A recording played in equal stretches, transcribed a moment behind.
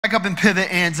back up in Pivot,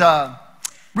 and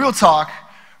real talk,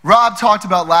 Rob talked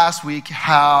about last week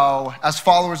how, as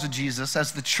followers of Jesus,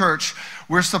 as the church,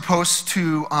 we're supposed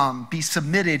to be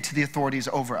submitted to the authorities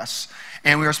over us.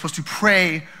 And we are supposed to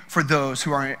pray for those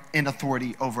who are in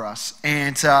authority over us.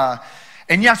 And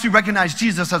yes, we recognize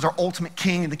Jesus as our ultimate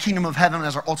king and the kingdom of heaven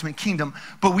as our ultimate kingdom,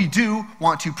 but we do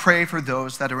want to pray for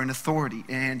those that are in authority.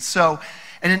 And so,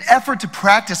 in an effort to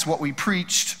practice what we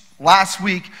preached last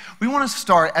week, we want to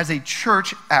start as a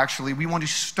church, actually. We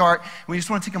just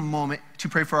want to take a moment to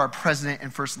pray for our president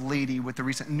and first lady with the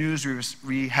recent news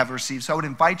we have received. So I would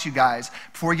invite you guys,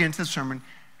 before we get into the sermon,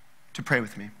 to pray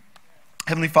with me.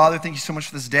 Heavenly Father, thank you so much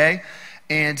for this day.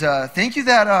 And thank you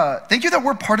that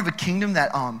we're part of a kingdom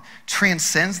that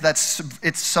transcends,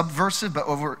 it's subversive, but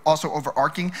also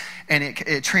overarching, and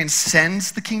it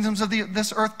transcends the kingdoms of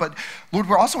this earth. But Lord,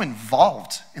 we're also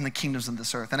involved in the kingdoms of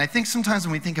this earth. And I think sometimes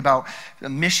when we think about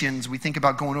missions, we think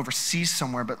about going overseas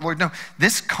somewhere. But Lord, no,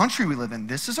 this country we live in,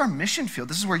 this is our mission field.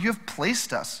 This is where you have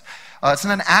placed us. It's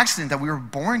not an accident that we were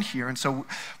born here. And so,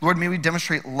 Lord, may we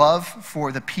demonstrate love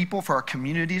for the people, for our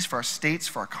communities, for our states,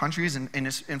 for our countries,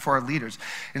 and for our leaders.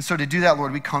 And so to do that,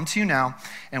 Lord, we come to you now,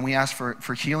 and we ask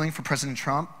for healing for President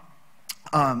Trump.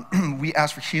 We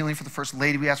ask for healing for the First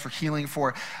Lady. We ask for healing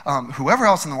for whoever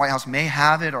else in the White House may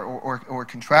have it or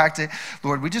contract it.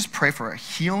 Lord, we just pray for a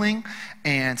healing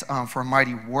and for a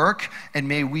mighty work. And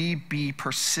may we be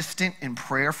persistent in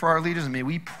prayer for our leaders. And may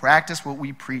we practice what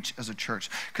we preach as a church.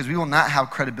 Because we will not have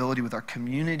credibility with our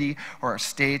community or our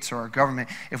states or our government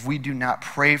if we do not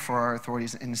pray for our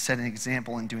authorities and set an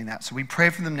example in doing that. So we pray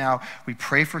for them now. We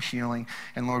pray for healing.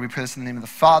 And Lord, we pray this in the name of the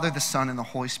Father, the Son, and the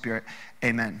Holy Spirit.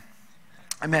 Amen.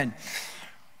 Amen.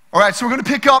 All right, so we're going to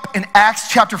pick up in Acts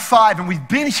chapter 5, and we've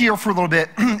been here for a little bit.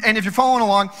 And if you're following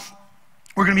along,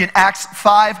 we're going to be in Acts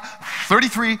 5,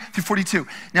 33 through 42.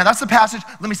 Now, that's the passage.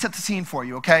 Let me set the scene for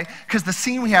you, okay? Because the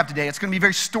scene we have today, it's going to be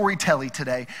very storytelling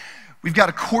today. We've got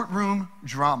a courtroom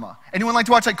drama. Anyone like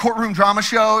to watch like courtroom drama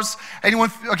shows?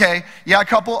 Anyone? Okay, yeah, a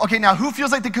couple. Okay, now who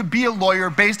feels like they could be a lawyer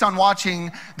based on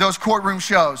watching those courtroom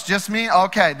shows? Just me?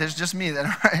 Okay, there's just me then,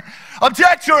 all right?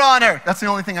 Object, Your Honor! That's the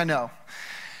only thing I know.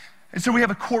 And so we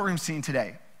have a courtroom scene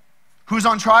today. Who's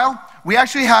on trial? We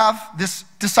actually have this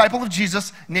disciple of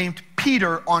Jesus named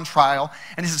Peter on trial.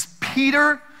 And this is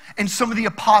Peter and some of the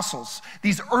apostles,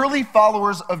 these early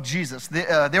followers of Jesus.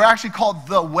 They're actually called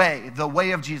the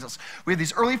way of Jesus. We have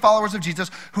these early followers of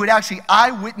Jesus who had actually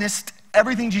eyewitnessed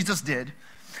everything Jesus did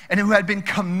and who had been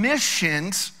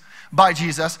commissioned by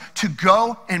Jesus to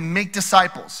go and make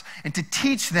disciples and to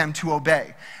teach them to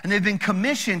obey. And they've been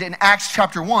commissioned in Acts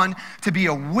chapter 1 to be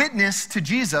a witness to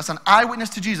Jesus, an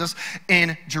eyewitness to Jesus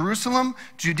in Jerusalem,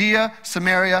 Judea,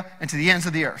 Samaria, and to the ends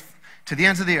of the earth. To the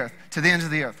ends of the earth, to the ends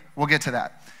of the earth. We'll get to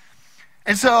that.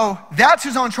 And so that's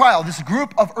who's on trial, this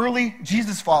group of early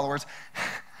Jesus followers.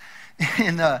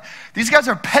 And these guys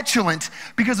are petulant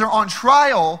because they're on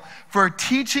trial for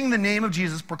teaching the name of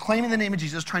Jesus, proclaiming the name of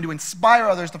Jesus, trying to inspire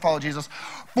others to follow Jesus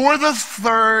for the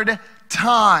third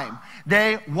time.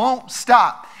 They won't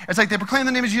stop. It's like they proclaim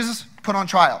the name of Jesus, put on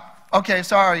trial. Okay,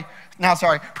 sorry. Now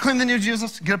sorry. Proclaim the name of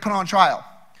Jesus, get put on trial.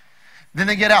 Then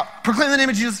they get out. Proclaim the name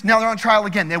of Jesus, now they're on trial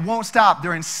again. They won't stop.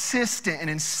 They're insistent and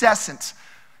incessant.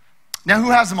 Now who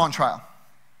has them on trial?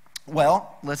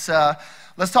 Well, let's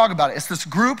talk about it. It's this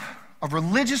group of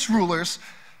religious rulers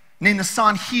named the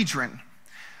Sanhedrin.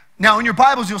 Now, in your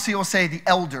Bibles, you'll see it will say the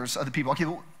elders of the people. Okay,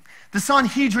 the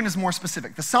Sanhedrin is more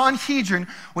specific. The Sanhedrin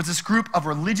was this group of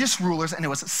religious rulers, and it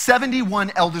was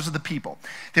 71 elders of the people.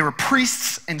 They were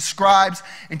priests and scribes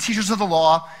and teachers of the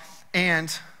law,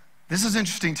 and this is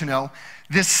interesting to know,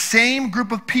 this same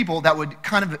group of people that would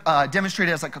kind of demonstrate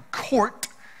as like a court,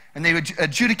 and they would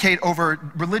adjudicate over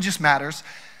religious matters,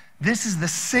 this is the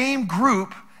same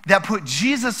group that put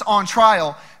Jesus on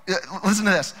trial. Listen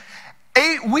to this.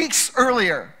 8 weeks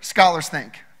earlier, scholars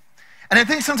think. And I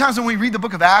think sometimes when we read the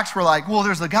book of Acts, we're like, well,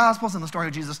 there's the Gospels and the story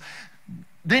of Jesus.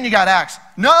 Then you got Acts.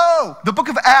 No, the book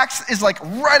of Acts is like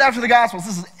right after the Gospels.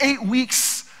 This is 8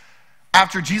 weeks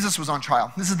after Jesus was on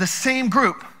trial. This is the same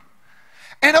group.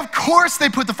 And of course they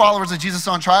put the followers of Jesus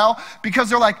on trial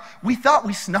because they're like, we thought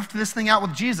we snuffed this thing out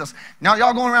with Jesus. Now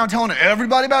y'all going around telling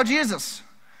everybody about Jesus.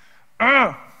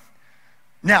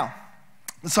 Now,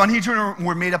 the Sanhedrin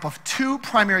were made up of two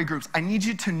primary groups. I need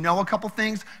you to know a couple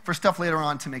things for stuff later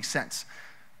on to make sense.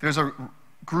 There's a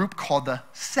group called the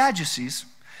Sadducees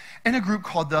and a group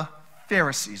called the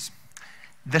Pharisees.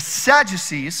 The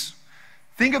Sadducees,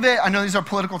 think of it, I know these are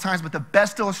political times, but the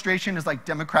best illustration is like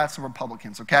Democrats and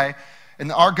Republicans, okay? In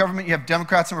our government, you have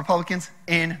Democrats and Republicans.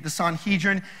 In the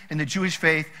Sanhedrin, in the Jewish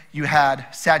faith, you had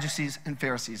Sadducees and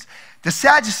Pharisees. The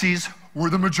Sadducees were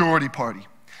the majority party.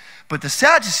 But the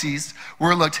Sadducees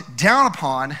were looked down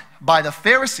upon by the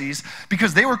Pharisees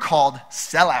because they were called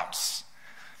sellouts.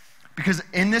 Because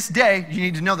in this day, you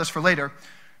need to know this for later,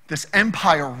 this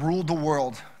empire ruled the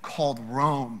world called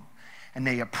Rome. And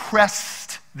they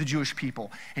oppressed the Jewish people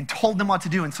and told them what to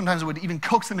do. And sometimes it would even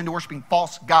coax them into worshiping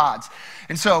false gods.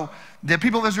 And so the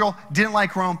people of Israel didn't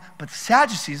like Rome, but the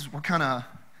Sadducees were kind of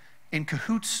in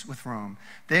cahoots with Rome.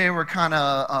 They were kind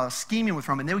of scheming with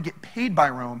Rome, and they would get paid by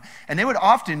Rome, and they would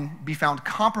often be found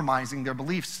compromising their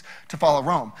beliefs to follow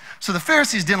Rome. So the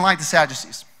Pharisees didn't like the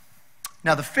Sadducees.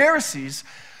 Now the Pharisees,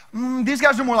 these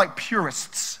guys are more like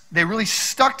purists. They really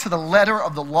stuck to the letter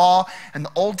of the law and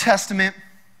the Old Testament.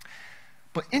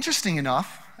 But interesting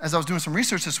enough, as I was doing some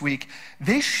research this week,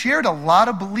 they shared a lot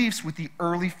of beliefs with the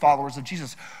early followers of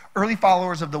Jesus, early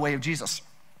followers of the way of Jesus.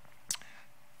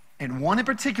 And one in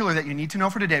particular that you need to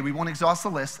know for today, we won't exhaust the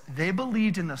list, they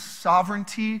believed in the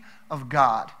sovereignty of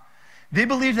God. They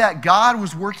believed that God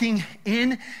was working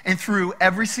in and through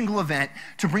every single event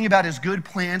to bring about his good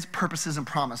plans, purposes, and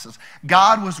promises.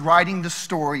 God was writing the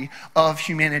story of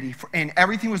humanity, and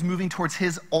everything was moving towards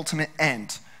his ultimate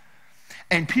end.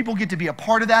 And people get to be a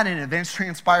part of that, and events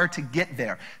transpire to get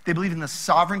there. They believe in the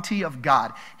sovereignty of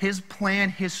God, his plan,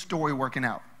 his story working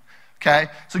out. Okay?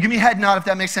 So give me a head nod if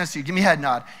that makes sense to you. Give me a head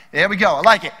nod. There we go. I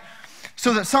like it.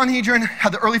 So the Sanhedrin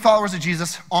had the early followers of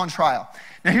Jesus on trial.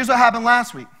 Now here's what happened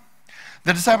last week.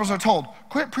 The disciples are told,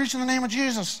 quit preaching the name of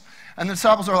Jesus. And the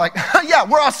disciples are like, yeah,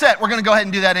 we're all set. We're going to go ahead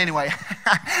and do that anyway.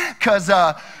 Because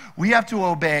we have to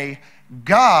obey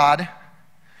God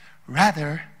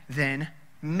rather than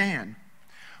man.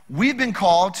 We've been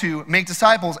called to make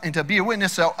disciples and to be a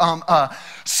witness. So,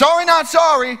 sorry, not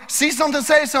sorry. See something,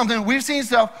 say something. We've seen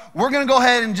stuff. We're going to go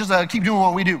ahead and just keep doing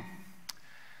what we do.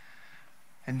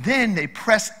 And then they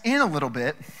press in a little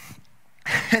bit,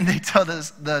 and they tell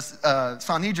the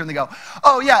Sanhedrin, they go,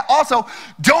 oh, yeah, also,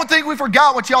 don't think we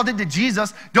forgot what y'all did to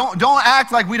Jesus. Don't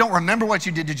act like we don't remember what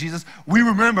you did to Jesus. We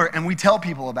remember, and we tell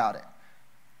people about it.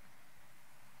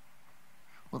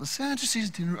 Well, the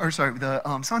Sadducees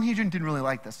the Sanhedrin didn't really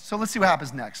like this. So let's see what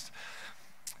happens next.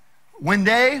 When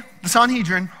the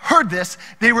Sanhedrin, heard this,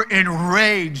 they were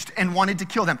enraged and wanted to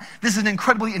kill them. This is an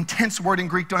incredibly intense word in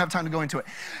Greek. Don't have time to go into it.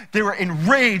 They were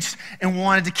enraged and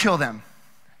wanted to kill them.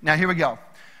 Now, here we go.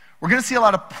 We're going to see a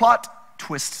lot of plot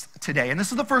twists today, and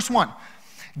this is the first one.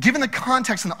 Given the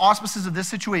context and the auspices of this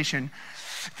situation,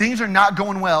 things are not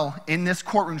going well in this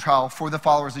courtroom trial for the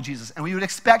followers of Jesus, and we would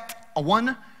expect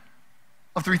one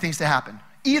of three things to happen.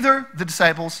 Either the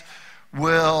disciples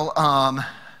will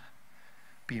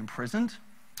be imprisoned,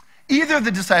 either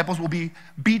the disciples will be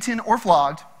beaten or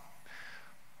flogged,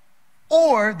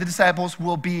 or the disciples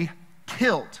will be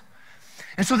killed.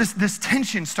 And so this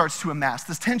tension starts to amass.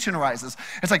 This tension arises.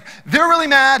 It's like, they're really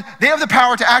mad. They have the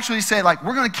power to actually say, like,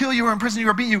 we're going to kill you or imprison you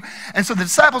or beat you. And so the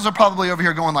disciples are probably over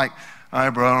here going like, all right,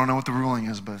 bro, I don't know what the ruling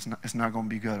is, but it's not going to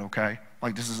be good, okay?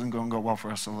 Like, this isn't going to go well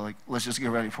for us, so, like, let's just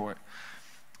get ready for it.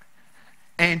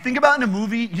 And think about in a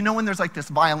movie, you know when there's like this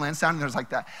violin sound and there's like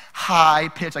that high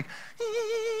pitch, like,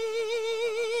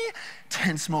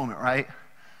 tense moment, right?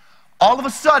 All of a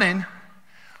sudden,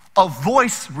 a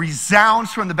voice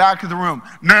resounds from the back of the room,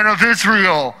 men of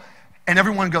Israel. And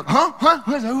everyone goes, huh?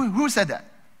 Who said that?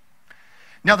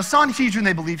 Now, the Sanhedrin,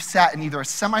 they believe, sat in either a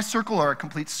semicircle or a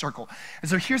complete circle.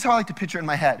 And so here's how I like to picture it in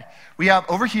my head.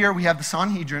 Over here, we have the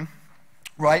Sanhedrin,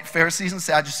 right? Pharisees and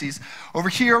Sadducees. Over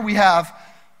here, we have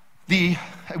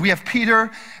Peter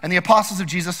and the apostles of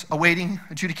Jesus awaiting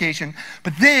adjudication.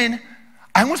 But then,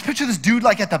 I almost picture this dude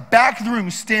like at the back of the room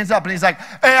who stands up and he's like,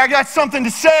 hey, I got something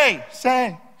to say.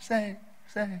 Say.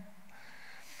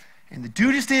 And the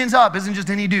dude who stands up isn't just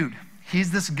any dude. He's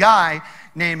this guy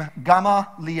named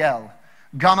Gamaliel.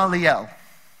 Gamaliel.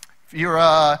 If you're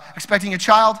expecting a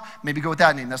child, maybe go with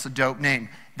that name. That's a dope name.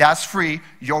 That's free.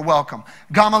 You're welcome.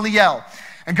 Gamaliel.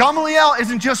 And Gamaliel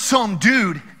isn't just some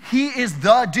dude. He is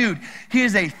the dude. He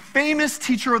is a famous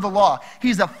teacher of the law.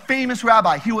 He's a famous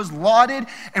rabbi. He was lauded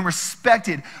and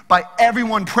respected by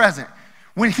everyone present.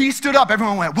 When he stood up,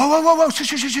 everyone went, whoa, shh.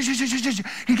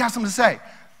 He got something to say.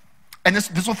 And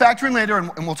this will factor in later,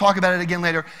 and we'll talk about it again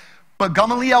later. But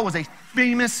Gamaliel was a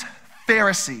famous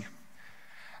Pharisee.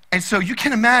 And so you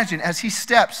can imagine as he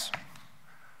steps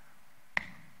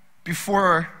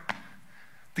before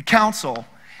the council,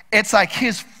 it's like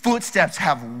his footsteps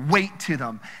have weight to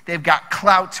them. They've got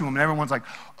clout to them, and everyone's like,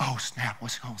 oh, snap,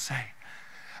 what's he going to say?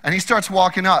 And he starts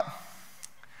walking up.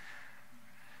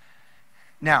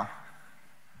 Now,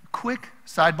 quick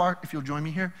sidebar, if you'll join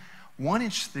me here. One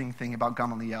interesting thing about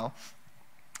Gamaliel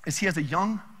is he has a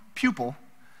young pupil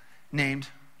named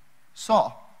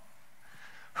Saul,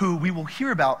 who we will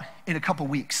hear about in a couple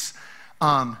weeks.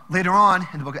 Later on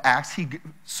in the book of Acts,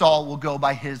 Saul will go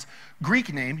by his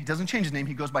Greek name. He doesn't change his name.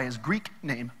 He goes by his Greek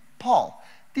name, Paul,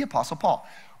 the Apostle Paul.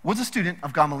 Was a student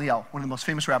of Gamaliel, one of the most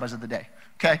famous rabbis of the day.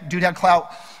 Okay, dude had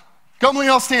clout.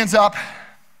 Gamaliel stands up.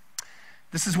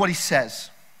 This is what he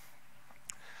says.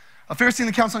 A Pharisee in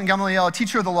the council named Gamaliel, a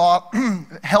teacher of the law,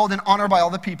 held in honor by all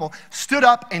the people, stood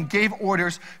up and gave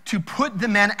orders to put the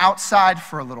men outside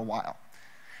for a little while.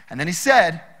 And then he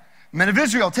said, men of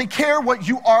Israel, take care what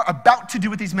you are about to do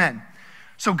with these men.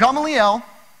 So Gamaliel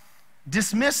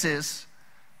dismisses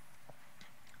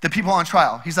the people on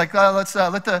trial. He's like, let's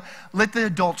let the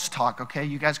adults talk, okay?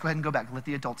 You guys go ahead and go back. Let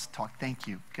the adults talk. Thank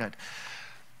you. Good.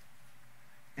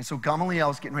 And so Gamaliel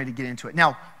is getting ready to get into it.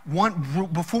 Now,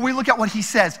 before we look at what he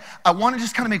says, I want to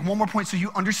just kind of make one more point so you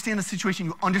understand the situation,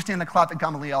 you understand the clout that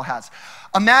Gamaliel has.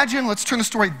 Imagine, let's turn the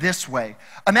story this way.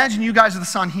 Imagine you guys are the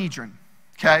Sanhedrin,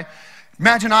 okay?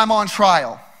 Imagine I'm on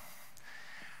trial.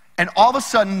 And all of a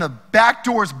sudden, the back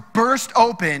doors burst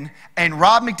open, and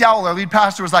Rob McDowell, our lead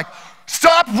pastor, was like,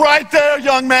 stop right there,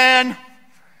 young man.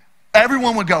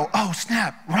 Everyone would go, oh,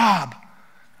 snap, Rob.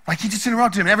 Like, he just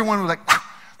interrupted him. Everyone would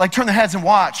like turn their heads and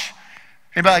watch.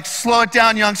 And be like, slow it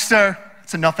down, youngster.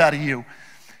 It's enough out of you.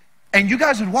 And you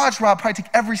guys would watch Rob probably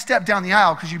take every step down the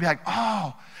aisle because you'd be like,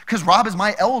 oh, because Rob is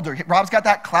my elder. Rob's got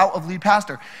that clout of lead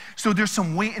pastor. So there's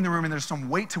some weight in the room and there's some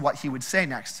weight to what he would say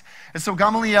next. And so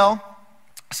Gamaliel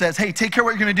says, hey, take care of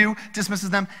what you're going to do, dismisses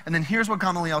them. And then here's what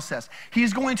Gamaliel says.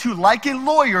 He's going to, like a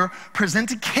lawyer,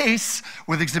 present a case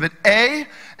with Exhibit A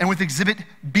and with Exhibit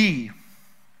B.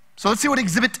 So let's see what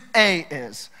Exhibit A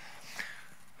is.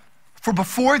 For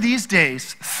before these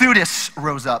days, Theudas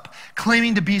rose up,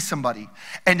 claiming to be somebody,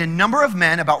 and a number of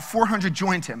men, about 400,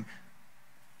 joined him.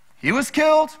 He was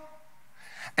killed,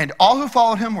 and all who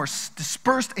followed him were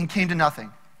dispersed and came to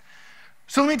nothing.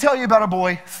 So let me tell you about our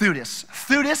boy Theudas.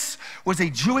 Theudas was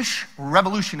a Jewish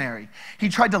revolutionary. He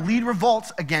tried to lead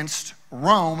revolts against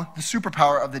Rome, the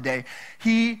superpower of the day.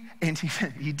 He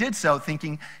did so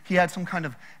thinking he had some kind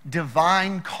of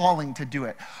divine calling to do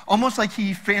it. Almost like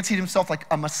he fancied himself like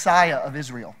a Messiah of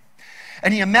Israel.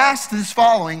 And he amassed this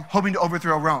following, hoping to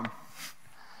overthrow Rome.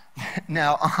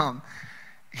 Now,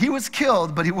 he was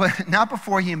killed, but not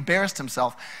before he embarrassed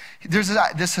himself. There's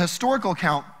this historical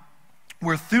account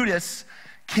where Theudas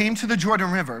came to the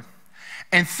Jordan River,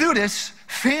 and Theudas,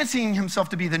 fancying himself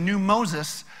to be the new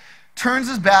Moses, turns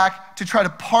his back to try to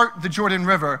part the Jordan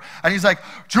River, and he's like,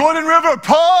 Jordan River,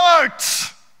 part!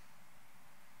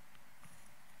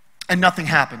 And nothing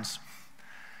happens.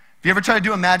 Have you ever tried to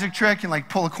do a magic trick and like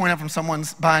pull a coin up from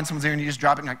behind someone's ear and you just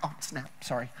drop it and you're like, oh, snap,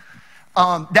 sorry.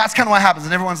 That's kind of what happens,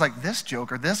 and everyone's like, this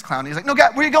joke or this clown. He's like, no,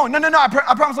 guys, where are you going? No, I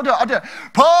promise I'll do it.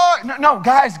 Part! No,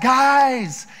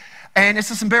 guys. And it's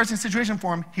this embarrassing situation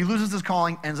for him. He loses his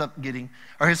calling,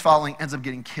 his following ends up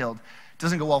getting killed.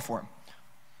 Doesn't go well for him.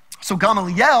 So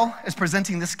Gamaliel is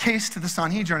presenting this case to the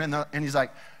Sanhedrin, and he's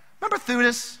like, remember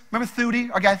Theudas? Remember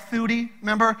Theudy? Our guy Theudy?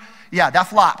 Remember? Yeah, that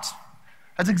flopped.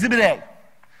 That's Exhibit A.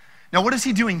 Now, what is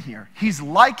he doing here? He's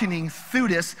likening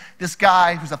Theudas, this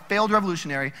guy who's a failed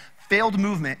revolutionary, failed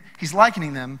movement. He's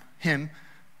likening him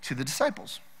to the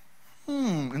disciples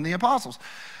and the apostles.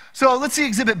 So let's see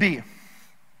Exhibit B.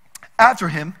 After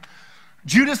him,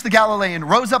 Judas the Galilean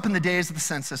rose up in the days of the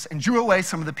census and drew away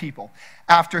some of the people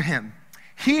after him.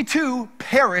 He too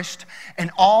perished,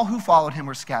 and all who followed him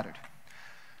were scattered.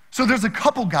 So there's a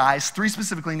couple guys, 3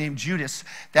 specifically named Judas,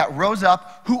 that rose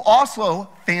up who also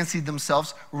fancied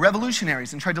themselves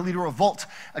revolutionaries and tried to lead a revolt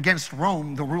against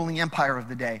Rome, the ruling empire of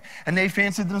the day. And they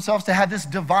fancied themselves to have this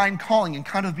divine calling and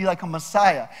kind of be like a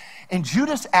Messiah. And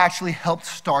Judas actually helped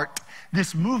start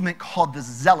this movement called the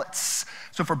Zealots.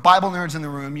 So for Bible nerds in the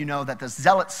room, you know that the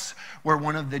Zealots were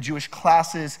one of the Jewish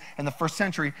classes in the first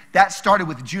century. That started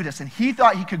with Judas, and he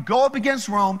thought he could go up against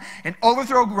Rome and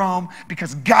overthrow Rome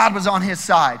because God was on his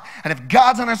side. And if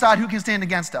God's on our side, who can stand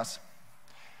against us?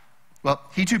 Well,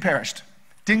 he too perished.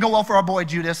 Didn't go well for our boy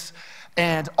Judas,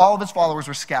 and all of his followers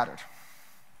were scattered.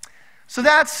 So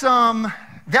that's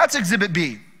Exhibit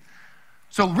B.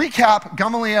 So recap,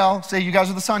 Gamaliel, say you guys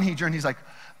are the Sanhedrin. He's like,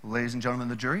 ladies and gentlemen of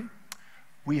the jury,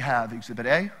 we have Exhibit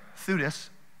A, Theudas,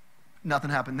 nothing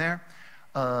happened there.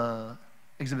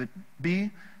 Exhibit B,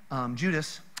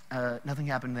 Judas, nothing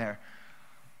happened there.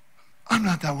 I'm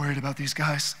not that worried about these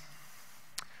guys.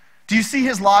 Do you see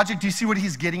his logic? Do you see what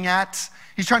he's getting at?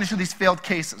 He's trying to show these failed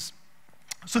cases.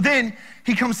 So then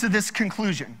he comes to this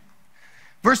conclusion.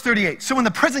 Verse 38, so in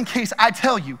the present case, I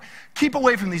tell you, keep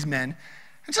away from these men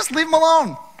and just leave them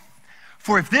alone.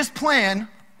 For if this plan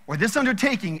or this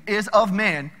undertaking is of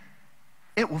man,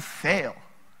 it will fail.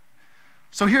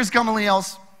 So here's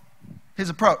Gamaliel's his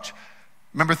approach.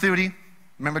 Remember Thudi?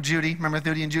 Remember Judy? Remember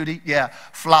Thudi and Judy? Yeah,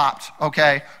 flopped,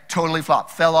 okay? Totally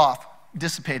flopped, fell off,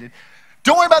 dissipated.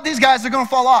 Don't worry about these guys, they're gonna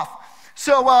fall off.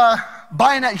 So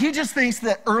buying that, he just thinks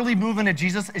that early movement of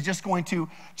Jesus is just going to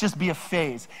just be a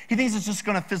phase. He thinks it's just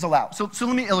gonna fizzle out. So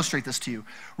let me illustrate this to you.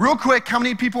 Real quick, how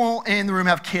many people in the room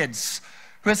have kids?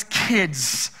 Who has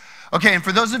kids? Okay, and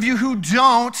for those of you who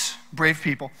don't, brave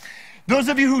people, those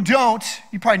of you who don't,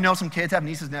 you probably know some kids, have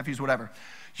nieces, nephews, whatever.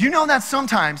 You know that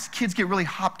sometimes kids get really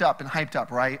hopped up and hyped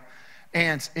up, right?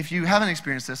 And if you haven't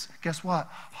experienced this, guess what?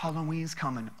 Halloween's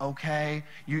coming, okay?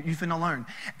 You finna learn.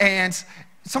 And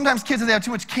sometimes kids, if they have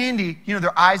too much candy, you know,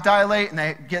 their eyes dilate and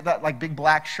they get that like big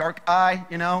black shark eye,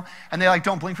 you know? And they like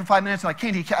don't blink for 5 minutes. They're like,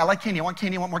 candy, I like candy, I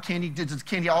want more candy. It's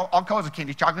candy, all colors of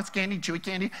candy, chocolate's candy, chewy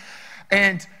candy.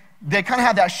 And they kind of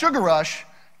have that sugar rush.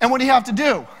 And what do you have to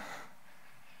do?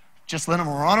 Just let them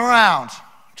run around.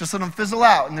 Just let them fizzle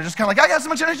out. And they're just kind of like, I got so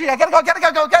much energy, I gotta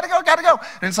go.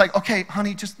 And it's like, okay,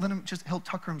 honey, just let him, he'll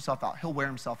tucker himself out. He'll wear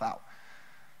himself out.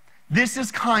 This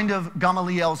is kind of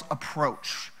Gamaliel's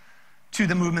approach to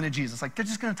the movement of Jesus. Like, they're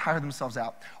just gonna tire themselves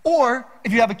out. Or,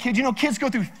 if you have a kid, you know, kids go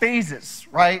through phases,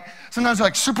 right? Sometimes they're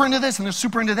like super into this and they're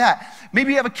super into that.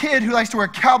 Maybe you have a kid who likes to wear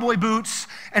cowboy boots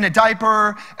and a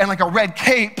diaper and like a red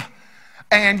cape,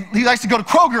 and he likes to go to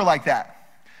Kroger like that.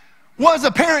 Well, as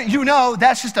a parent, you know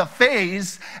that's just a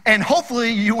phase, and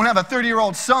hopefully you won't have a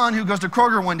 30-year-old son who goes to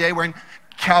Kroger one day wearing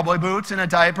cowboy boots and a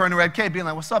diaper and a red cape being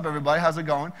like, what's up, everybody? How's it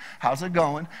going? How's it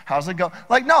going? How's it going?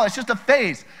 Like, no, it's just a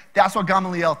phase. That's what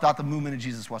Gamaliel thought the movement of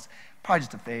Jesus was. Probably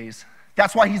just a phase.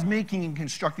 That's why he's making and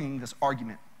constructing this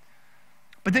argument.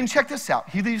 But then check this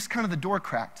out. He leaves kind of the door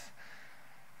cracked.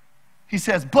 He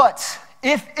says, but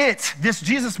if this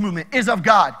Jesus movement is of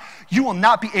God, you will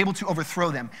not be able to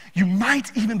overthrow them. You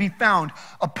might even be found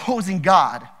opposing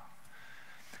God.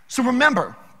 So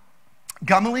remember,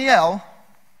 Gamaliel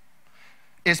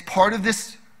is part of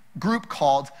this group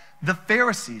called the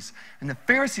Pharisees. And the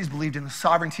Pharisees believed in the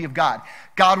sovereignty of God,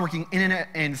 God working in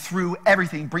and through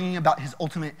everything, bringing about his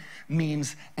ultimate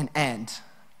means and end.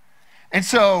 And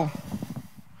so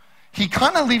he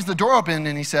kind of leaves the door open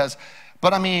and he says,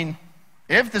 but I mean,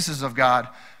 if this is of God,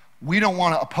 we don't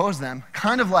want to oppose them.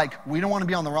 Kind of like we don't want to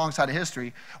be on the wrong side of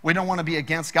history. We don't want to be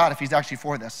against God if he's actually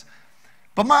for this.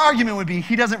 But my argument would be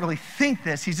he doesn't really think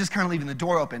this. He's just kind of leaving the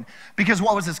door open. Because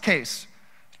what was his case?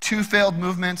 2 failed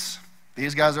movements.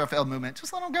 These guys are a failed movement.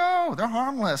 Just let them go. They're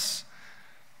harmless.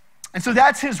 And so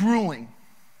that's his ruling.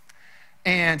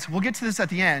 And we'll get to this at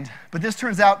the end, but this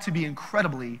turns out to be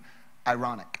incredibly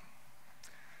ironic.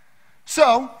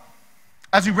 So,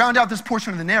 as we round out this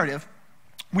portion of the narrative,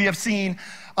 we have seen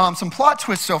some plot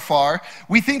twists so far.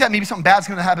 We think that maybe something bad's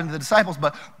going to happen to the disciples,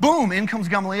 but boom, in comes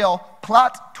Gamaliel,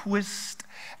 plot twist,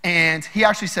 and he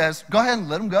actually says, go ahead and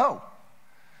let them go.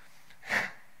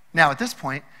 Now, at this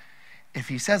point, if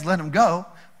he says let them go,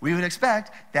 we would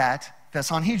expect that the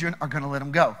Sanhedrin are going to let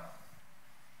him go.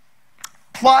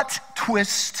 Plot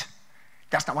twist,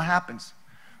 that's not what happens.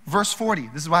 Verse 40,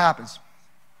 this is what happens.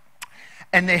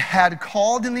 And they had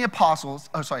called in the apostles,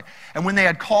 and when they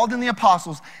had called in the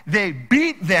apostles, they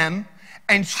beat them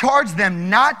and charged them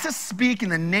not to speak in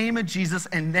the name of Jesus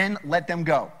and then let them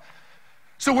go.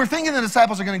 So we're thinking the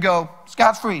disciples are going to go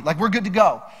scot-free, like we're good to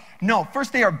go. No,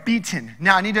 first they are beaten.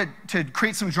 Now I need to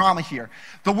create some drama here.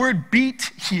 The word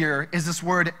beat here is this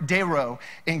word dero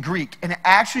in Greek, and it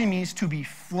actually means to be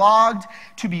flogged,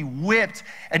 to be whipped,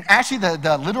 and actually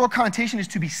the literal connotation is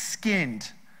to be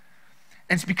skinned.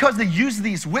 And it's because they used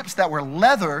these whips that were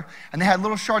leather, and they had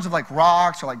little shards of like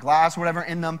rocks or like glass or whatever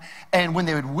in them, and when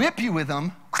they would whip you with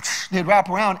them, they'd wrap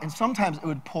around, and sometimes it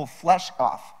would pull flesh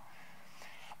off.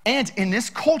 And in this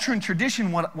culture and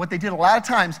tradition, what they did a lot of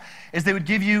times is they would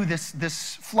give you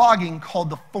this flogging called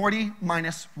the 40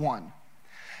 minus 1.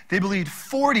 They believed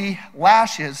 40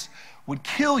 lashes would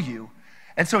kill you.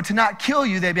 And so to not kill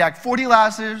you, they'd be like 40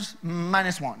 lashes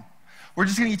minus 1. We're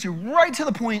just going to get you right to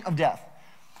the point of death.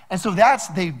 And so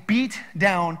they beat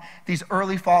down these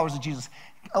early followers of Jesus,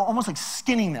 almost like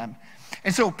skinning them.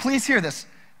 And so please hear this.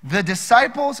 The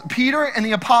disciples, Peter and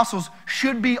the apostles,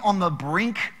 should be on the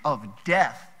brink of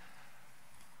death.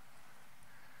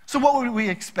 So what would we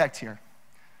expect here?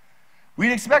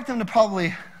 We'd expect them to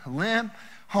probably limp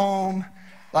home,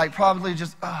 like probably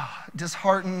just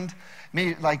disheartened,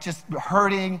 maybe like just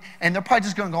hurting, and they're probably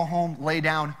just going to go home, lay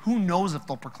down. Who knows if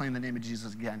they'll proclaim the name of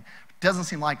Jesus again? Doesn't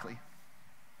seem likely.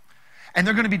 And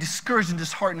they're going to be discouraged and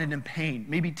disheartened and in pain,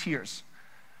 maybe tears.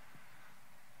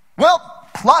 Well,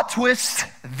 plot twist,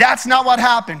 that's not what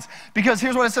happens. Because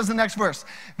here's what it says in the next verse.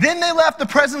 Then they left the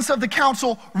presence of the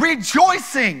council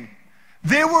rejoicing.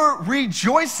 They were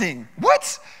rejoicing.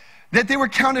 What? that they were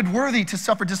counted worthy to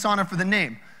suffer dishonor for the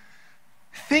name.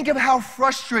 Think of how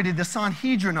frustrated the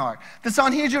Sanhedrin are. The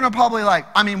Sanhedrin are probably like,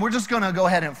 we're just going to go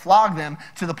ahead and flog them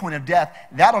to the point of death.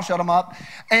 That'll shut them up.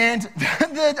 And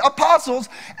the apostles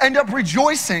end up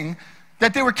rejoicing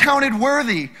that they were counted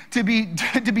worthy to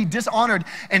be dishonored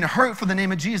and hurt for the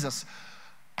name of Jesus.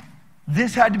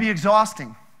 This had to be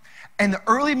exhausting. And the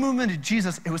early movement of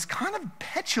Jesus, it was kind of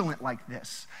petulant like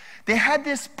this. They had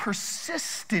this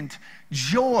persistent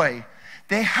joy.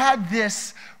 They had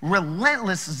this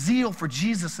relentless zeal for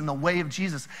Jesus and the way of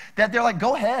Jesus that they're like,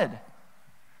 go ahead.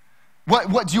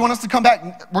 What do you want us to come back?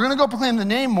 We're going to go proclaim the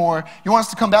name more. You want us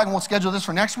to come back and we'll schedule this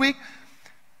for next week?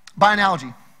 By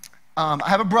analogy, I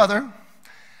have a brother,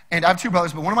 and I have two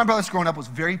brothers, but one of my brothers growing up was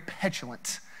very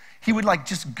petulant. He would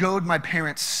just goad my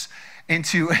parents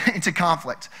into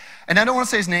conflict. And I don't want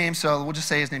to say his name, so we'll just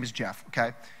say his name is Jeff,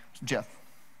 okay? Jeff.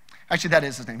 Actually, that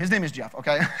is his name. His name is Jeff,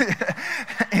 okay?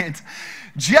 And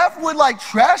Jeff would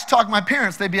trash talk my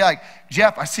parents. They'd be like,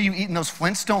 Jeff, I see you eating those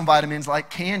Flintstone vitamins like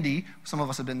candy. Some of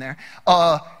us have been there.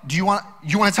 Do you want a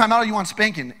timeout or you want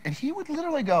spanking? And he would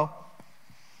literally go,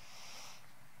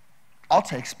 I'll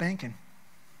take spanking.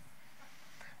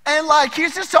 And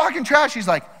he's just talking trash. He's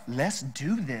like, let's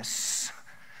do this.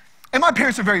 And my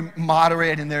parents are very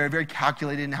moderate and they're very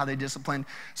calculated in how they discipline.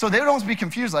 So they would almost be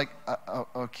confused,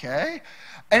 okay.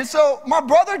 And so my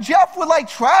brother Jeff would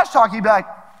trash talk. He'd be like,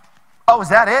 oh, is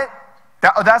that it?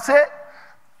 That's it?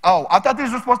 Oh, I thought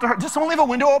these were supposed to hurt. Did someone leave a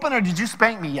window open or did you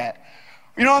spank me yet?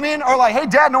 You know what I mean? Or hey,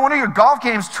 Dad, no wonder your golf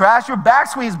game's trash. Your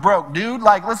backswing's broke, dude.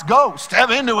 Let's go.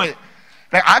 Step into it.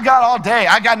 I got all day.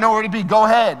 I got nowhere to be. Go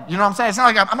ahead. You know what I'm saying? It's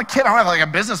not like I'm a kid. I don't have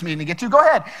a business meeting to get to. Go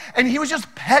ahead. And he was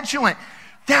just petulant.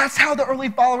 That's how the early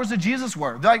followers of Jesus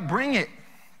were. They're bring it.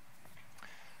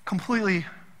 Completely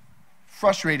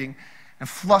frustrating and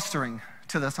flustering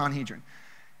to the Sanhedrin.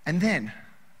 And then,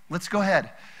 let's go ahead.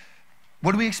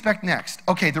 What do we expect next?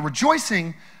 Okay, they're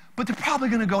rejoicing, but they're probably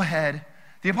going to go ahead.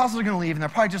 The apostles are going to leave, and they're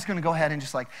probably just going to go ahead and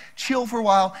just chill for a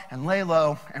while and lay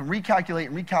low and recalculate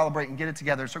and recalibrate and get it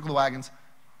together, circle the wagons.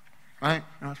 Right? You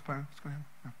know what's going to happen?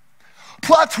 No.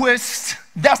 Plot twist,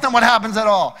 that's not what happens at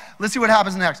all. Let's see what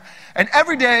happens next. And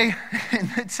every day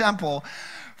in the temple,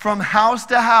 from house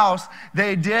to house,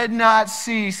 they did not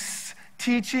cease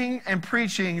teaching and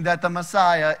preaching that the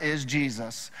Messiah is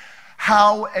Jesus.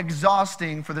 How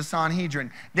exhausting for the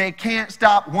Sanhedrin. They can't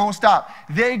stop, won't stop.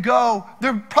 They're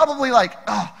probably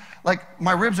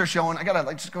my ribs are showing. I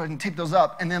gotta just go ahead and tape those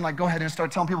up and then go ahead and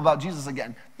start telling people about Jesus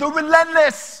again. They're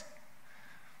relentless.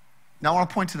 Now I want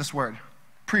to point to this word,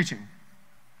 preaching.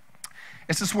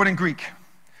 It's this word in Greek,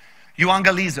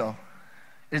 euangelizo.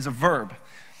 It is a verb,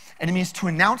 and it means to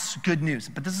announce good news.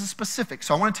 But this is specific,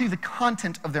 so I want to tell you the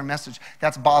content of their message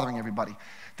that's bothering everybody.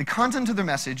 The content of their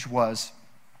message was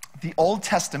the Old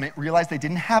Testament. Realized they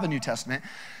didn't have a New Testament.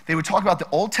 They would talk about the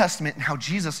Old Testament and how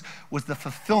Jesus was the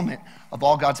fulfillment of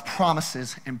all God's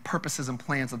promises and purposes and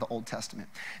plans of the Old Testament.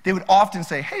 They would often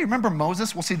say, hey, remember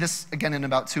Moses? We'll see this again in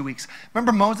about 2 weeks.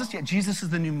 Remember Moses? Yeah, Jesus is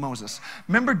the new Moses.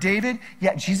 Remember David?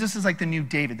 Yeah, Jesus is the new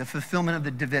David, the fulfillment of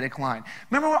the Davidic line.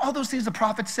 Remember what all those things the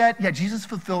prophets said? Yeah, Jesus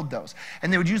fulfilled those.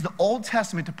 And they would use the Old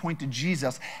Testament to point to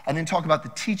Jesus and then talk about the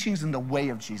teachings and the way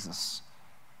of Jesus.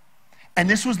 And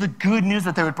this was the good news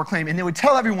that they would proclaim. And they would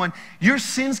tell everyone, your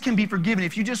sins can be forgiven.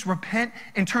 If you just repent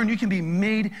and turn, you can be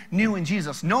made new in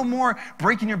Jesus. No more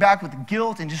breaking your back with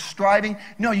guilt and just striving.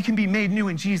 No, you can be made new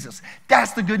in Jesus.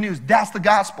 That's the good news. That's the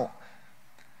gospel.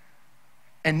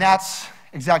 And that's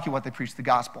exactly what they preach, the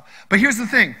gospel. But here's the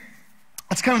thing.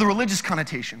 That's kind of the religious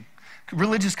connotation,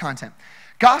 religious content.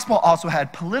 Gospel also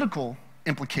had political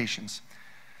implications.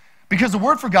 Because the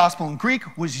word for gospel in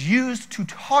Greek was used to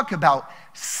talk about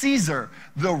Caesar,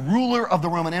 the ruler of the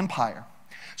Roman Empire.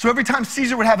 So every time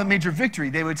Caesar would have a major victory,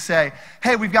 they would say,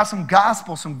 hey, we've got some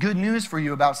gospel, some good news for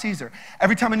you about Caesar.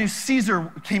 Every time a new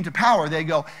Caesar came to power, they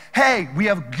go, hey, we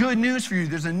have good news for you.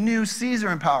 There's a new Caesar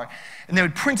in power. And they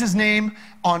would print his name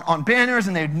on banners,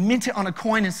 and they would mint it on a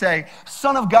coin and say,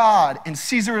 Son of God, and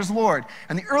Caesar is Lord.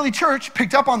 And the early church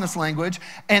picked up on this language,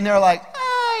 and they're like,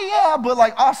 yeah, but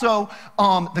also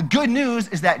the good news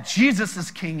is that Jesus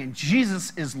is King and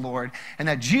Jesus is Lord and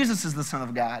that Jesus is the Son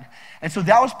of God. And so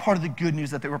that was part of the good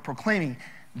news that they were proclaiming.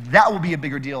 That will be a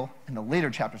bigger deal in the later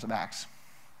chapters of Acts.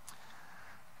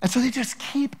 And so they just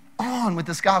keep on with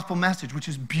this gospel message, which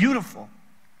is beautiful.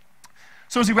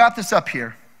 So as we wrap this up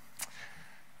here,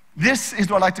 this is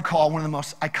what I like to call one of the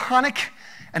most iconic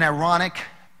and ironic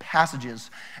passages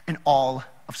in all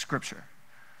of Scripture.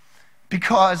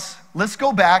 Because let's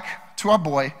go back to our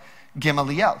boy,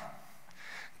 Gamaliel.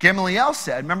 Gamaliel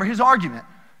said, remember his argument,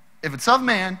 if it's of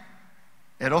man,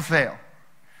 it'll fail.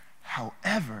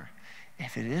 However,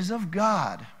 if it is of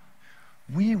God,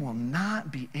 we will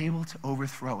not be able to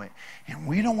overthrow it. And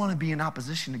we don't want to be in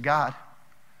opposition to God.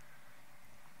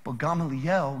 But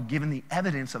Gamaliel, given the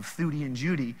evidence of Thudi and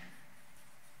Judy,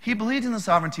 he believed in the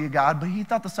sovereignty of God, but he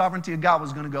thought the sovereignty of God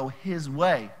was going to go his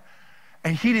way.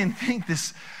 And he didn't think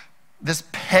this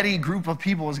petty group of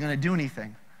people was going to do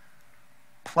anything.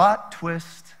 Plot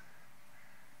twist.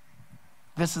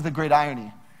 This is the great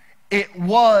irony. It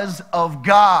was of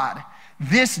God.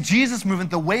 This Jesus movement,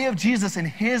 the way of Jesus in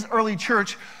his early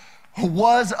church,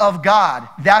 was of God.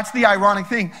 That's the ironic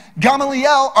thing.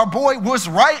 Gamaliel, our boy, was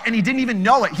right, and he didn't even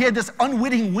know it. He had this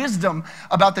unwitting wisdom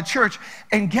about the church.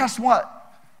 And guess what?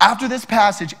 After this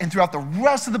passage and throughout the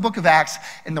rest of the book of Acts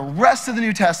and the rest of the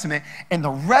New Testament and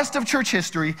the rest of church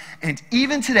history, and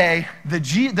even today,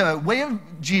 the way of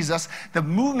Jesus, the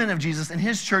movement of Jesus in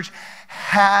his church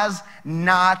has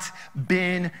not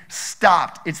been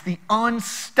stopped. It's the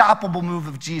unstoppable move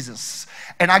of Jesus.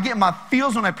 And I get my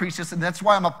feels when I preach this, and that's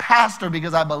why I'm a pastor,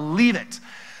 because I believe it.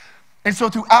 And so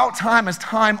throughout time, as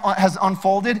time has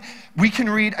unfolded, we can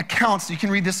read accounts. You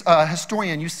can read this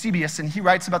historian, Eusebius, and he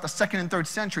writes about the 2nd and 3rd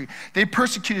century. They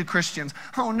persecuted Christians.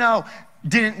 Oh no,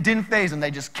 didn't faze them. They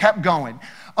just kept going.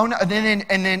 Oh no, and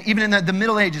then even in the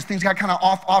Middle Ages, things got kind of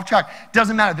off track.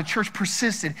 Doesn't matter. The church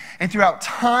persisted. And throughout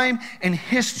time and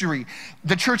history,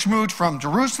 the church moved from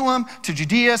Jerusalem to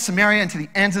Judea, Samaria, and to the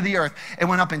ends of the earth. It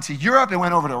went up into Europe. It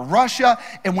went over to Russia.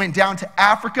 It went down to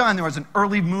Africa, and there was an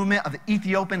early movement of the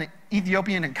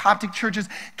Ethiopian and Coptic churches.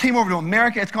 Came over to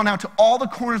America. It's gone out to all the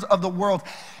corners of the world.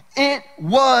 It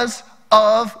was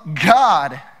of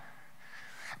God.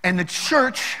 And the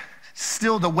church,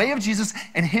 still, the way of Jesus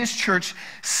and his church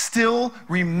still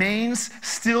remains,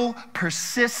 still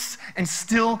persists, and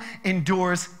still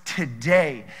endures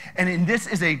today. And this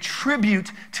is a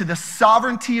tribute to the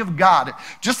sovereignty of God.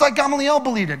 Just like Gamaliel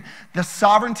believed in, the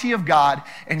sovereignty of God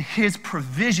and his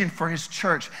provision for his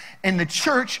church. And the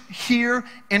church here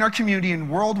in our community and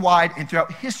worldwide and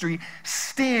throughout history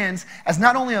stands as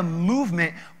not only a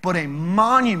movement, but a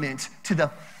monument to the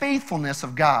faithfulness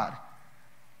of God.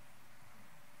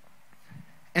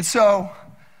 And so,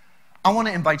 I want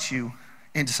to invite you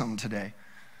into something today.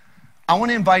 I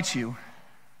want to invite you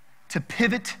to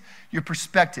pivot your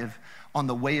perspective on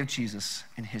the way of Jesus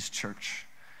and his church.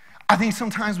 I think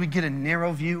sometimes we get a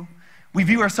narrow view. We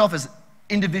view ourselves as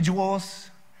individuals,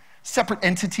 separate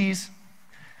entities.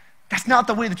 That's not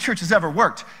the way the church has ever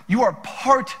worked. You are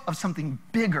part of something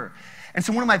bigger. And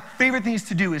so one of my favorite things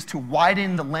to do is to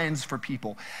widen the lens for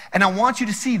people. And I want you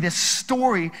to see this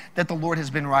story that the Lord has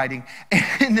been writing.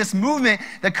 And this movement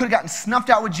that could have gotten snuffed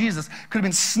out with Jesus, could have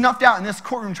been snuffed out in this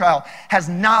courtroom trial, has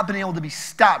not been able to be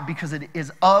stopped because it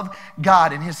is of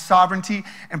God and his sovereignty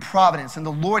and providence. And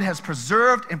the Lord has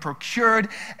preserved and procured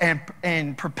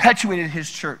and perpetuated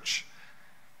his church.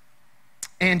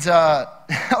 And I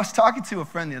was talking to a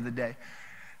friend the other day,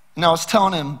 and I was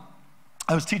telling him,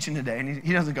 I was teaching today, and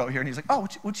he doesn't go here, and he's like, oh,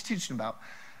 what you teaching about?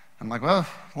 I'm like, well,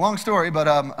 long story, but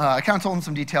I kind of told him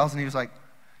some details, and he was like,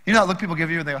 you know how look people give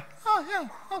you, and they go, oh,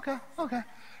 yeah, okay.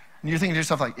 And you're thinking to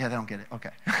yourself, like, yeah, they don't get it, okay.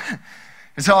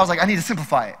 And so I was like, I need to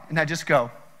simplify it. And I just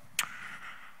go,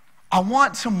 I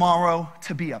want tomorrow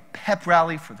to be a pep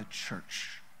rally for the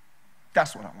church.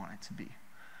 That's what I want it to be.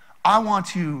 I want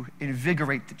to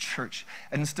invigorate the church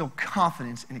and instill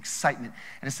confidence and excitement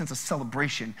and a sense of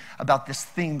celebration about this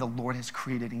thing the Lord has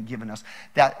created and given us,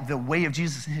 that the way of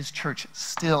Jesus and his church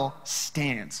still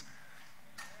stands.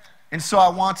 And so I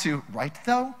want to, right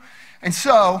though? And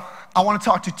so I want to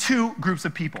talk to two groups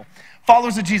of people,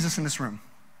 followers of Jesus in this room.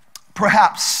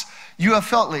 Perhaps you have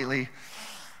felt lately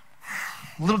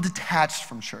a little detached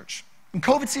from church. In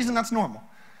COVID season, that's normal.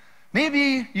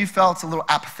 Maybe you felt a little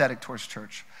apathetic towards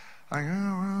church. Like,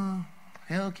 oh,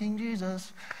 hail King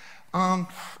Jesus. I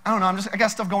don't know, I got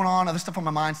stuff going on, other stuff on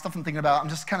my mind, stuff I'm thinking about. I'm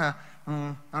just kind of,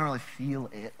 I don't really feel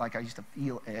it like I used to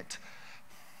feel it.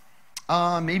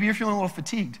 Maybe you're feeling a little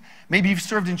fatigued. Maybe you've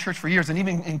served in church for years, and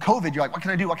even in COVID, you're like, what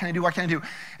can I do? And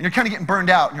you're kind of getting burned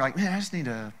out, and you're like, man, I just need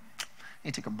to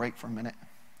take a break for a minute.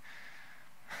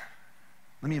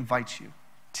 Let me invite you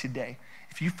today.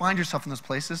 If you find yourself in those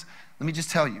places, let me just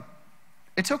tell you,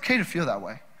 it's okay to feel that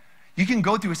way. You can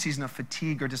go through a season of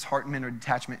fatigue or disheartenment or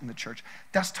detachment in the church.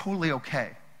 That's totally okay.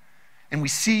 And we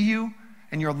see you,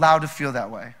 and you're allowed to feel that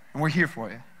way. And we're here for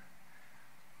you.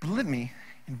 But let me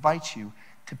invite you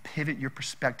to pivot your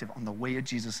perspective on the way of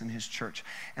Jesus and his church.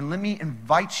 And let me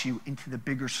invite you into the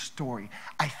bigger story.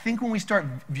 I think when we start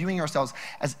viewing ourselves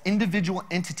as individual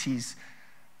entities,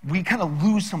 we kind of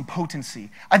lose some potency.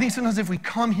 I think sometimes if we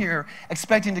come here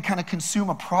expecting to kind of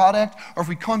consume a product, or if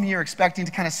we come here expecting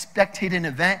to kind of spectate an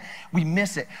event, we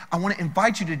miss it. I want to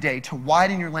invite you today to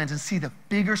widen your lens and see the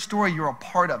bigger story you're a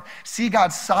part of. See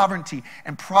God's sovereignty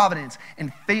and providence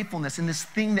and faithfulness in this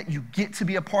thing that you get to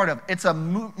be a part of. It's a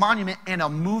monument and a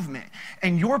movement,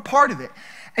 and you're part of it.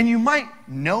 And you might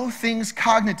know things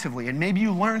cognitively, and maybe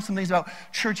you learned some things about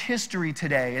church history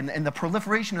today and the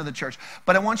proliferation of the church,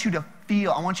 but I want you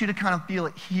to kind of feel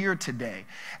it here today.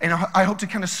 And I hope to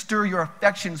kind of stir your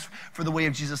affections for the way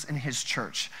of Jesus and his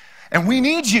church. And we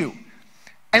need you.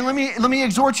 And let me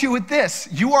exhort you with this.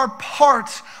 You are part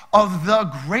of the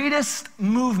greatest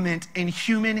movement in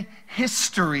human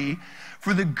history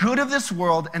for the good of this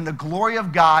world and the glory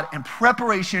of God and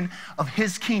preparation of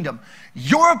his kingdom.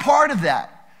 You're a part of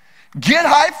that. Get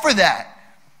hyped for that.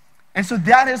 And so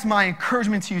that is my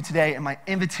encouragement to you today and my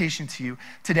invitation to you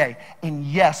today. And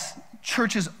yes,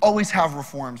 churches always have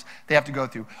reforms they have to go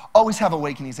through, always have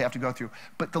awakenings they have to go through.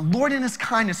 But the Lord in his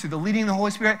kindness through the leading of the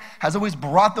Holy Spirit has always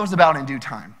brought those about in due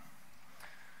time.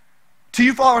 To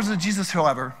you followers of Jesus,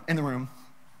 however, in the room,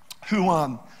 who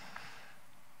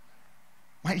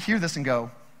might hear this and go,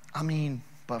 I mean,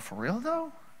 but for real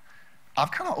though? I've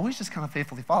kind of always just kind of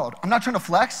faithfully followed. I'm not trying to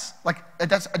flex.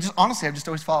 I've just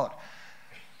always followed.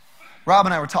 Rob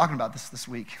and I were talking about this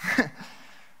week.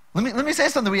 Let me say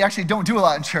something we actually don't do a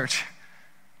lot in church.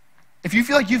 If you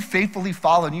feel like you've faithfully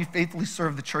followed and you've faithfully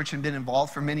served the church and been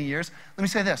involved for many years, let me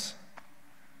say this.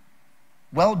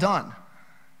 Well done.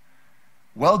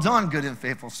 Well done, good and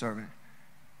faithful servant.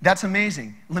 That's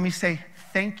amazing. Let me say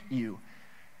thank you.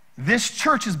 This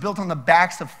church is built on the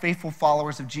backs of faithful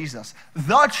followers of Jesus.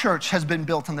 The church has been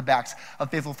built on the backs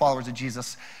of faithful followers of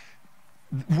Jesus.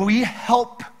 We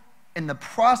help in the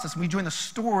process. We join the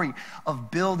story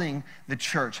of building the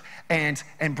church and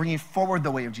bringing forward the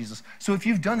way of Jesus. So if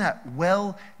you've done that,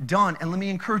 well done. And let me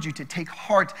encourage you to take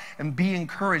heart and be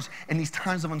encouraged in these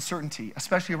times of uncertainty,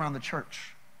 especially around the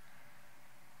church.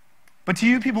 But to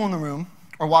you people in the room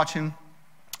or watching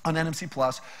on NMC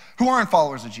Plus who aren't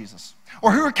followers of Jesus,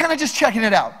 or who are kind of just checking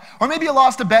it out, or maybe you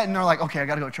lost a bet and they're like, okay, I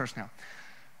got to go to church now.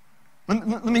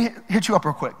 Let me hit you up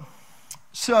real quick.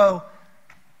 So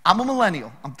I'm a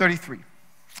millennial. I'm 33.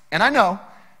 And I know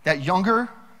that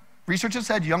research has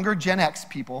said younger Gen X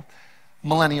people,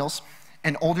 millennials,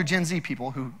 and older Gen Z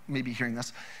people who may be hearing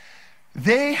this,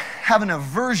 they have an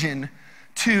aversion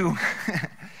to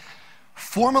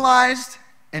formalized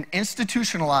and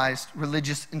institutionalized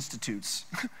religious institutes,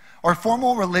 or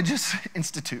formal religious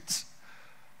institutes.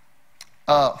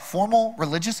 Formal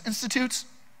religious institutes?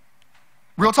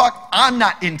 Real talk, I'm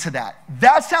not into that.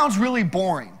 That sounds really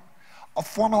boring. A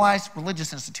formalized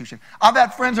religious institution. I've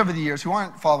had friends over the years who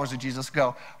aren't followers of Jesus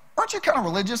go, aren't you kind of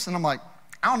religious? And I'm like,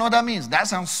 I don't know what that means. That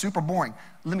sounds super boring.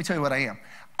 Let me tell you what I am.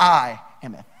 I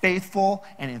am a faithful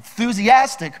and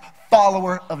enthusiastic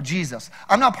follower of Jesus.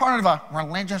 I'm not part of a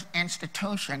religious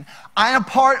institution. I am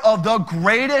part of the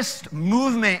greatest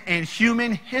movement in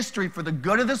human history for the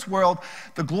good of this world,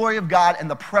 the glory of God, and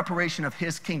the preparation of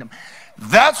his kingdom.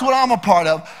 That's what I'm a part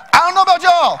of. I don't know about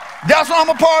y'all. That's what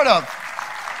I'm a part of.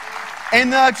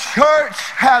 And the church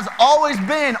has always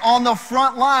been on the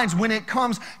front lines when it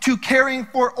comes to caring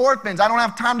for orphans. I don't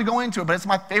have time to go into it, but it's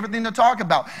my favorite thing to talk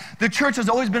about. The church has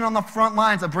always been on the front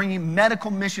lines of bringing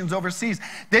medical missions overseas.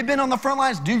 They've been on the front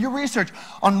lines, do your research,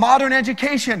 on modern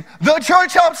education. The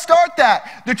church helped start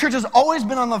that. The church has always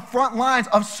been on the front lines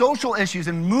of social issues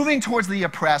and moving towards the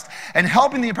oppressed and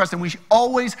helping the oppressed, and we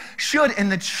always should. And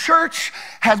the church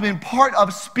has been part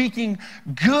of speaking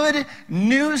good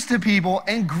news to people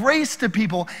and grace to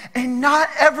people, and not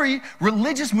every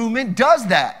religious movement does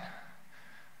that.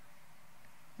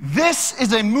 This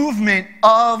is a movement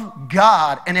of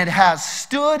God, and it has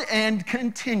stood and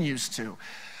continues to.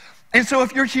 And so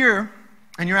if you're here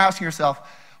and you're asking yourself,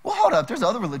 well, hold up, there's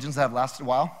other religions that have lasted a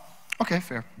while. Okay,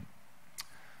 fair.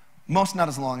 Most not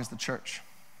as long as the church.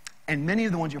 And many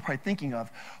of the ones you're probably thinking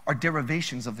of are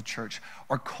derivations of the church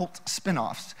or cult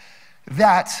spin-offs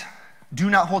that do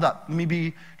not hold up. Let me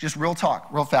be just real talk,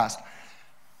 real fast.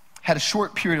 Had a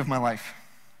short period of my life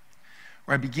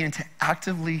where I began to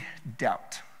actively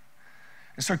doubt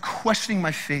and started questioning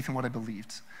my faith in what I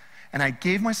believed. And I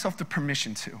gave myself the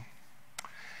permission to.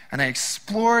 And I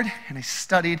explored and I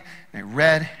studied and I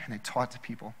read and I taught to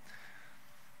people.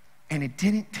 And it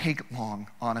didn't take long,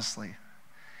 honestly.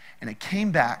 And I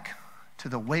came back to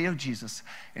the way of Jesus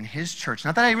and his church.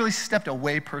 Not that I really stepped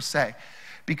away per se,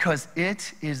 because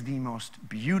it is the most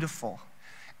beautiful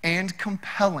and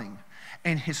compelling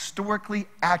and historically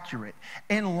accurate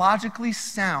and logically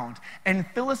sound and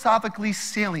philosophically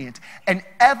salient and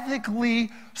ethically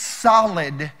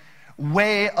solid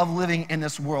way of living in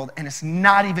this world, and it's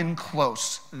not even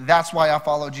close. That's why I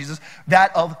follow Jesus,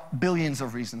 that of billions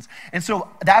of reasons. And so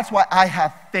that's why I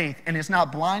have faith, and it's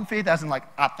not blind faith as in like,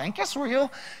 I think it's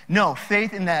real. No,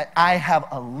 faith in that I have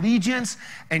allegiance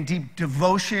and deep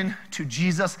devotion to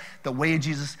Jesus, the way of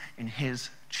Jesus, and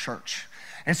his church.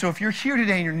 And so if you're here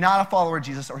today and you're not a follower of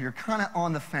Jesus, or you're kind of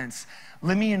on the fence,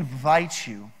 let me invite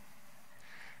you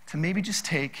to maybe just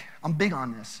take, I'm big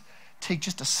on this, take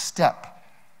just a step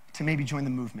to maybe join the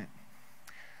movement.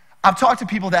 I've talked to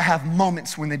people that have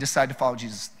moments when they decide to follow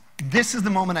Jesus. This is the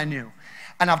moment I knew.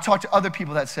 And I've talked to other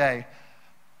people that say,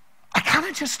 I kind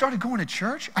of just started going to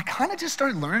church. I kind of just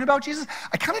started learning about Jesus.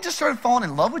 I kind of just started falling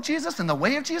in love with Jesus and the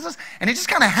way of Jesus, and it just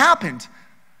kind of happened.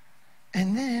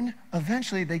 And then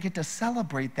eventually they get to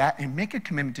celebrate that and make a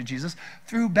commitment to Jesus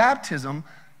through baptism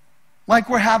like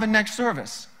we're having next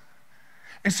service.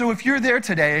 And so if you're there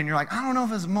today and you're like, I don't know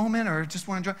if it's a moment or just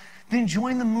want to join, then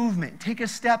join the movement. Take a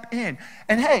step in.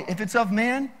 And hey, if it's of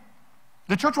man,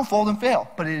 the church will fold and fail.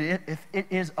 But if it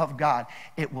is of God,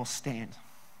 it will stand.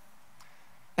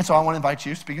 And so I want to invite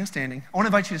you, speaking of standing, I want to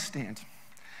invite you to stand.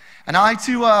 And I like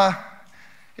to,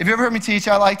 if you ever heard me teach,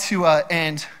 I like to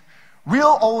end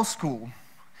real old school.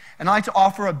 And I like to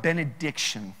offer a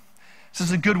benediction. This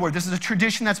is a good word. This is a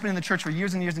tradition that's been in the church for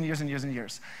years and years and years and years and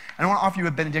years. And I want to offer you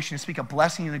a benediction to speak a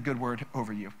blessing and a good word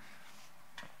over you.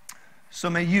 So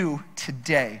may you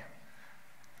today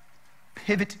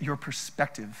pivot your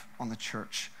perspective on the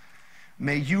church.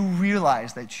 May you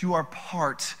realize that you are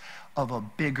part of a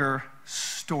bigger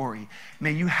story.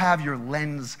 May you have your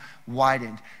lens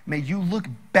widened. May you look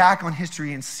back on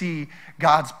history and see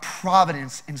God's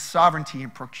providence and sovereignty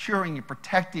in procuring and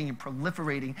protecting and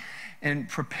proliferating and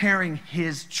preparing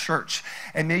his church.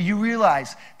 And may you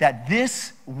realize that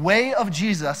this way of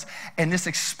Jesus and this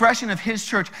expression of his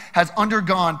church has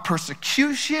undergone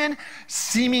persecution,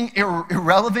 seeming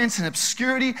irrelevance and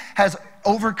obscurity, has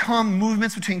overcome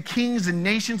movements between kings and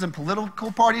nations and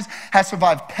political parties, has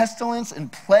survived pestilence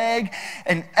and plague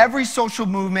and every social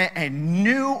movement and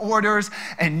new orders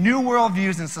and new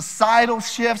worldviews and societal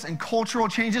shifts and cultural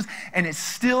changes, and it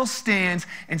still stands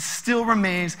and still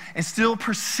remains and still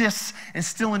persists and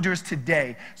still endures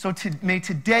today. So may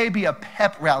today be a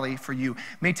pep rally for you.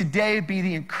 May today be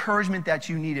the encouragement that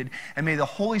you needed, and may the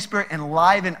Holy Spirit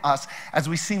enliven us as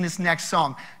we sing this next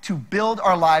song to build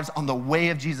our lives on the way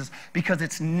of Jesus, because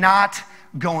it's not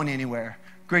going anywhere.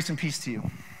 Grace and peace to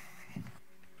you.